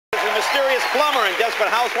mysterious plumber in Desperate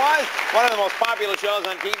Housewives, one of the most popular shows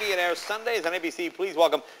on TV. It airs Sundays on ABC. Please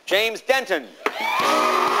welcome James Denton.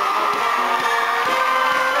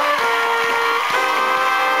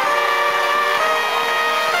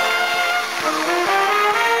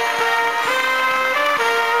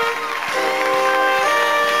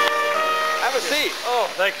 Have a seat. Oh,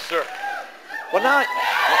 thank you, sir. Well, now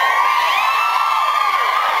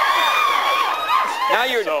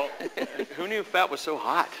you're... So, who knew fat was so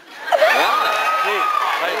hot? Yeah.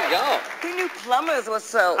 There you go. Who knew plumbers was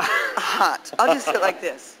so hot? I'll just sit like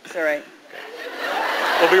this. It's all right.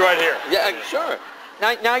 We'll be right here. Yeah, sure.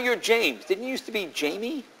 Now you're James. Didn't you used to be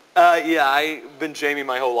Jamie? Yeah, I've been Jamie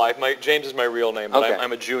my whole life. James is my real name, but Okay.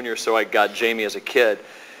 I'm a junior, so I got Jamie as a kid.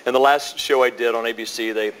 And the last show I did on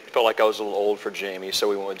ABC, they felt like I was a little old for Jamie, so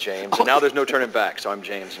we went with James. And now there's no turning back, so I'm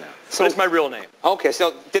James now. So it's my real name. Okay,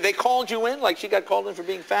 so did they call you in? Like she got called in for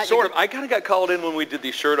being fat? Sort of. I kind of got called in when we did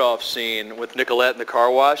the shirt-off scene with Nicolette in the car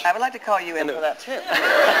wash. I would like to call you in for that, too.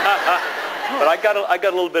 But I got a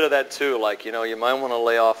little bit of that, too. Like, you know, you might want to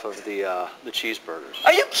lay off of the cheeseburgers.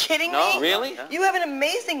 Are you kidding me? No. Really? You have an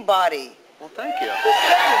amazing body. Well, thank you.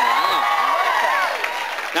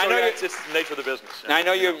 Now, I know it's the nature of the business. Now, I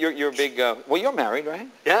know you're big. Well, you're married, right?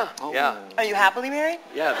 Yeah, Oh. yeah. Are you happily married?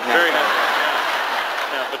 Yeah, very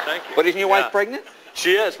happy. Yeah, but thank you. But isn't your wife pregnant?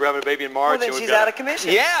 She is. We're having a baby in March. Well, then and she's we've got out of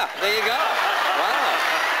commission. Yeah, there you go. Wow.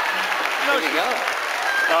 No, There you go.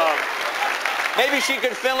 Maybe she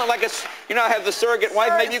could fill it like a, you know, have the surrogate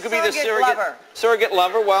wife. Maybe you could be the surrogate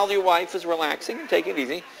lover while your wife is relaxing. Take it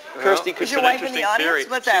easy. Kirstie could. Is your wife in the audience?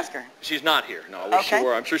 Let's ask her. She's not here. No, I wish she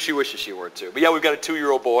were. I'm sure she wishes she were too. But yeah, we've got a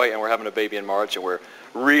 2-year-old boy, and we're having a baby in March, and we're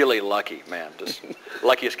really lucky, man. Just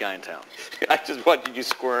luckiest guy in town. I just watching you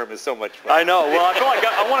squirm is so much fun. I know. Well, I feel like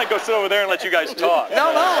I want to go sit over there and let you guys talk.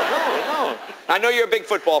 No. I know you're a big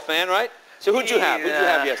football fan, right? So who'd you have? Who'd you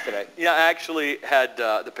have yesterday? Yeah, I actually had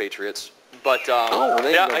the Patriots. But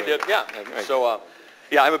yeah, I did. Yeah. Right. So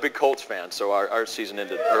yeah, I'm a big Colts fan. So our season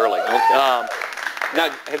ended early. Okay. Now,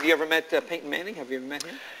 have you ever met Peyton Manning? Have you ever met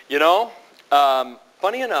him? You know,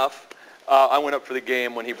 funny enough, I went up for the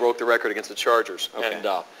game when he broke the record against the Chargers. Okay.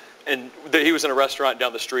 And he was in a restaurant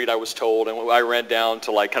down the street, I was told, and I ran down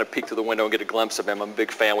to like kind of peek through the window and get a glimpse of him. I'm a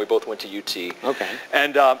big fan. We both went to UT. Okay.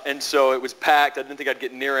 And so it was packed. I didn't think I'd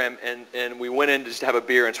get near him, and we went in just to have a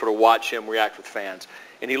beer and sort of watch him react with fans.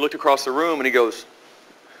 And he looked across the room and he goes,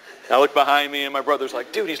 and I looked behind me and my brother's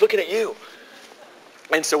like, dude, he's looking at you.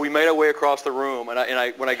 And so we made our way across the room, and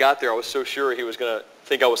when I got there, I was so sure he was going to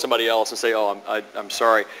think I was somebody else and say, oh, I'm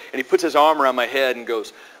sorry. And he puts his arm around my head and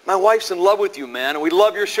goes, my wife's in love with you, man, and we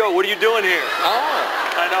love your show. What are you doing here? Oh.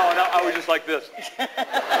 I know, and I was just like this. You know,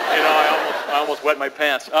 I almost wet my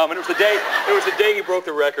pants. And it was the day he broke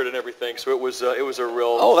the record and everything, so it was a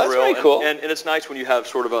real Oh, that's thrill. very cool. And it's nice when you have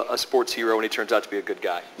sort of a sports hero and he turns out to be a good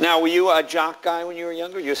guy. Now, were you a jock guy when you were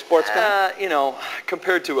younger? You a sports guy? You know,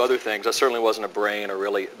 compared to other things, I certainly wasn't a brain or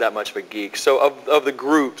really that much of a geek. So of the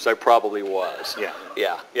groups, I probably was. Yeah.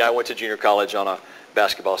 Yeah, I went to junior college on a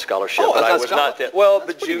basketball scholarship, Oh, but I that's was not that. Well,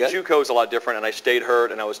 but JUCO JUCO's a lot different, and I stayed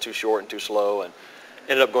hurt, and I was too short and too slow, and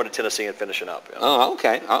ended up going to Tennessee and finishing up. You know? Oh,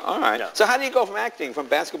 okay. All right. Yeah. So how do you go from acting, from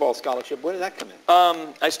basketball scholarship? Where did that come in?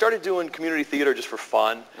 I started doing community theater just for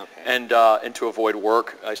fun, Okay. and to avoid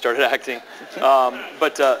work. I started acting,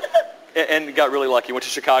 and got really lucky. Went to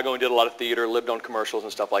Chicago and did a lot of theater, lived on commercials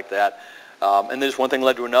and stuff like that. And then just one thing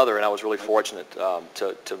led to another, and I was really fortunate to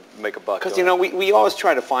make a buck. Because, you know, we always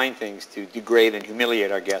try to find things to degrade and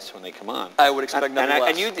humiliate our guests when they come on. I would expect nothing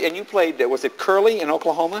less. And you played, was it Curly in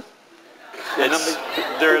Oklahoma?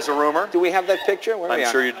 There is a rumor. Do we have that picture? Where I'm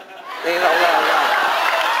sure you... There you go. Wow,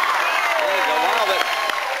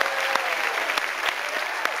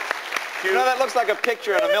 you know, that looks like a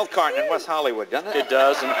picture on a milk carton in West Hollywood, doesn't it? It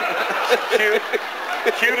does. And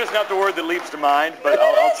cute is not the word that leaps to mind, but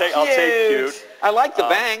I'll take cute. I like the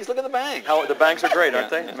bangs. Look at the bangs. The bangs are great, aren't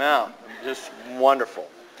they? Yeah. Just wonderful.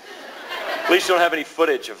 At least you don't have any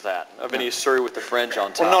footage of that, of any Surrey with the fringe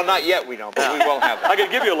on top. Well, no, not yet we don't, but we will have that. I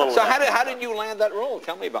could give you a little. So how did you land that role?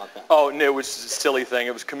 Tell me about that. Oh, no, it was a silly thing.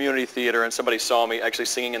 It was community theater, and somebody saw me actually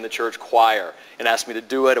singing in the church choir and asked me to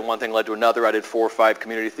do it, and one thing led to another. I did 4 or 5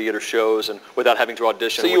 community theater shows, and without having to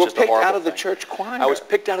audition. So you were picked out of the church choir? I was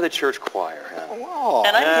picked out of the church choir. Yeah. Oh,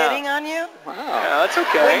 and I'm hitting on you? Wow. Yeah, that's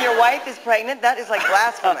okay. When your wife is pregnant, that is like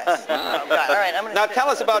blasphemous. Oh, God. All right, I'm gonna now tell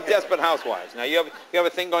us about Desperate Housewives. Now you have a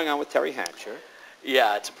thing going on with Terry Hatcher.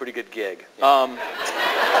 Yeah, it's a pretty good gig. How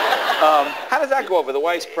does that go over? The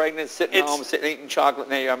wife's pregnant, sitting home, eating chocolate,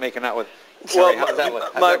 and now you're making out with Terry, how does that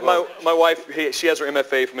look? My wife, she has her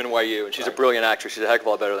MFA from NYU, and she's a brilliant actress. She's a heck of a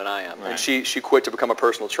lot better than I am. And she quit to become a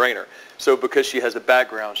personal trainer. So because she has the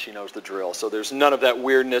background, she knows the drill. So there's none of that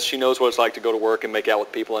weirdness. She knows what it's like to go to work and make out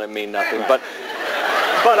with people and it mean nothing. But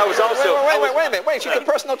I was also... Wait a minute. Wait, she's a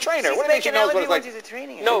personal trainer. What do you mean she knows what it's like?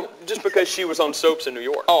 No, just because she was on soaps in New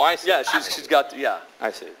York. Oh, I see. Yeah, she's got, yeah.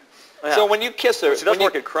 I see. Yeah. So when you kiss her... She doesn't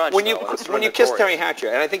work at Crunch, when you kiss Terry Hatcher,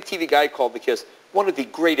 and I think TV Guide called the kiss one of the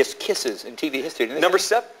greatest kisses in TV history. Number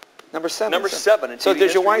 7. Number 7. Number 7 in TV So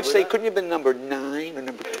does your wife say, that? couldn't you have been number 9 or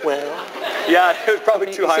number 12? Yeah, it was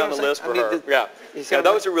probably too high on the list for her. Yeah,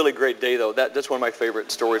 that was a really great day, though. That's one of my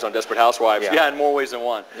favorite stories on Desperate Housewives. Yeah, in more ways than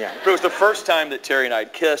one. Yeah. But it was the first time that Terry and I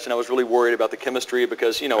had kissed, and I was really worried about the chemistry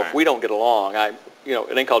because, you know, if we don't get along, it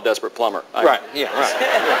ain't called Desperate Plumber. Right, yeah, right.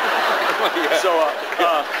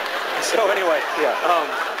 So anyway,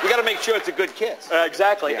 you got to make sure it's a good kiss.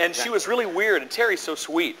 Exactly, and she was really weird, and Terry's so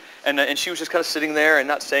sweet, and she was just kind of sitting there and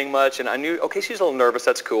not saying much, and I knew, okay, she's a little nervous,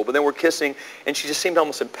 that's cool, but then we're kissing, and she just seemed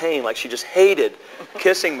almost in pain, like she just hated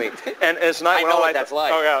kissing me. And as night went on, I know what that's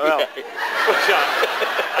like. Oh yeah, well,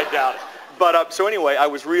 I doubt it. But so anyway, I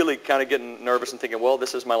was really kind of getting nervous and thinking, well,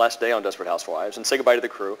 this is my last day on Desperate Housewives, and say goodbye to the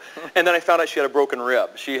crew. And then I found out she had a broken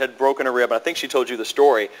rib. She had broken a rib, and I think she told you the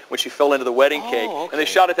story when she fell into the wedding cake, and they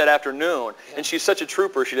shot it that afternoon. And she's such a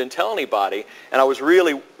trooper, she didn't tell anybody, and I was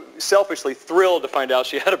really selfishly thrilled to find out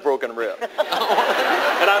she had a broken rib.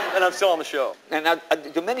 and I'm still on the show. And now,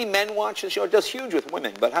 do many men watch the show? It does huge with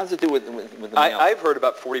women, but how does it do with the males? I've heard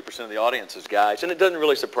about 40% of the audience is guys, and it doesn't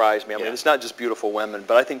really surprise me. I mean, it's not just beautiful women,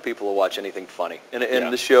 but I think people will watch anything funny.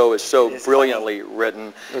 And the show is so brilliantly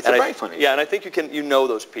written. It's very funny. Yeah, and I think you know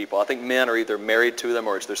those people. I think men are either married to them,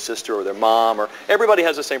 or it's their sister or their mom, or everybody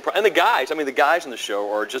has the same problem. And the guys in the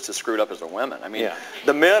show are just as screwed up as the women. I mean,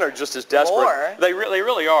 the men are just as desperate. More. They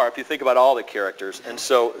really are, if you think about all the characters. And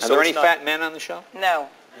so, are there any fat men on the show? No.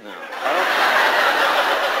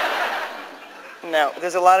 No,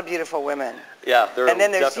 there's a lot of beautiful women. Yeah, and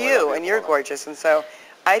then there's you, and you're gorgeous, and so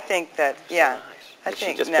I think that, I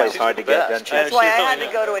think, she just plays hard to get, doesn't she? That's why I had to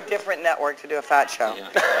go to a different network to do a fat show.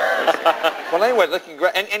 Well, anyway, looking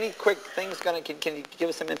great. And any quick things? Can you give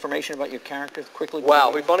us some information about your characters quickly?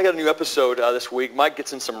 Wow, we've only got a new episode this week. Mike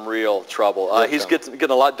gets in some real trouble. He's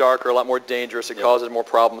getting a lot darker, a lot more dangerous. It causes more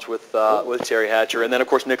problems with Terry Hatcher. And then, of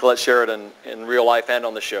course, Nicolette Sheridan in real life and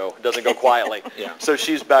on the show doesn't go quietly. So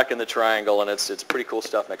she's back in the triangle, and it's pretty cool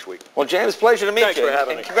stuff next week. Well, James, pleasure to meet you. Thanks for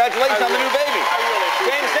having me. Congratulations on the new baby. Really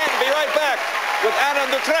James Denton, be right back with Anna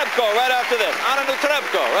Netrebko right after this. Anna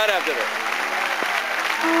Netrebko right after this.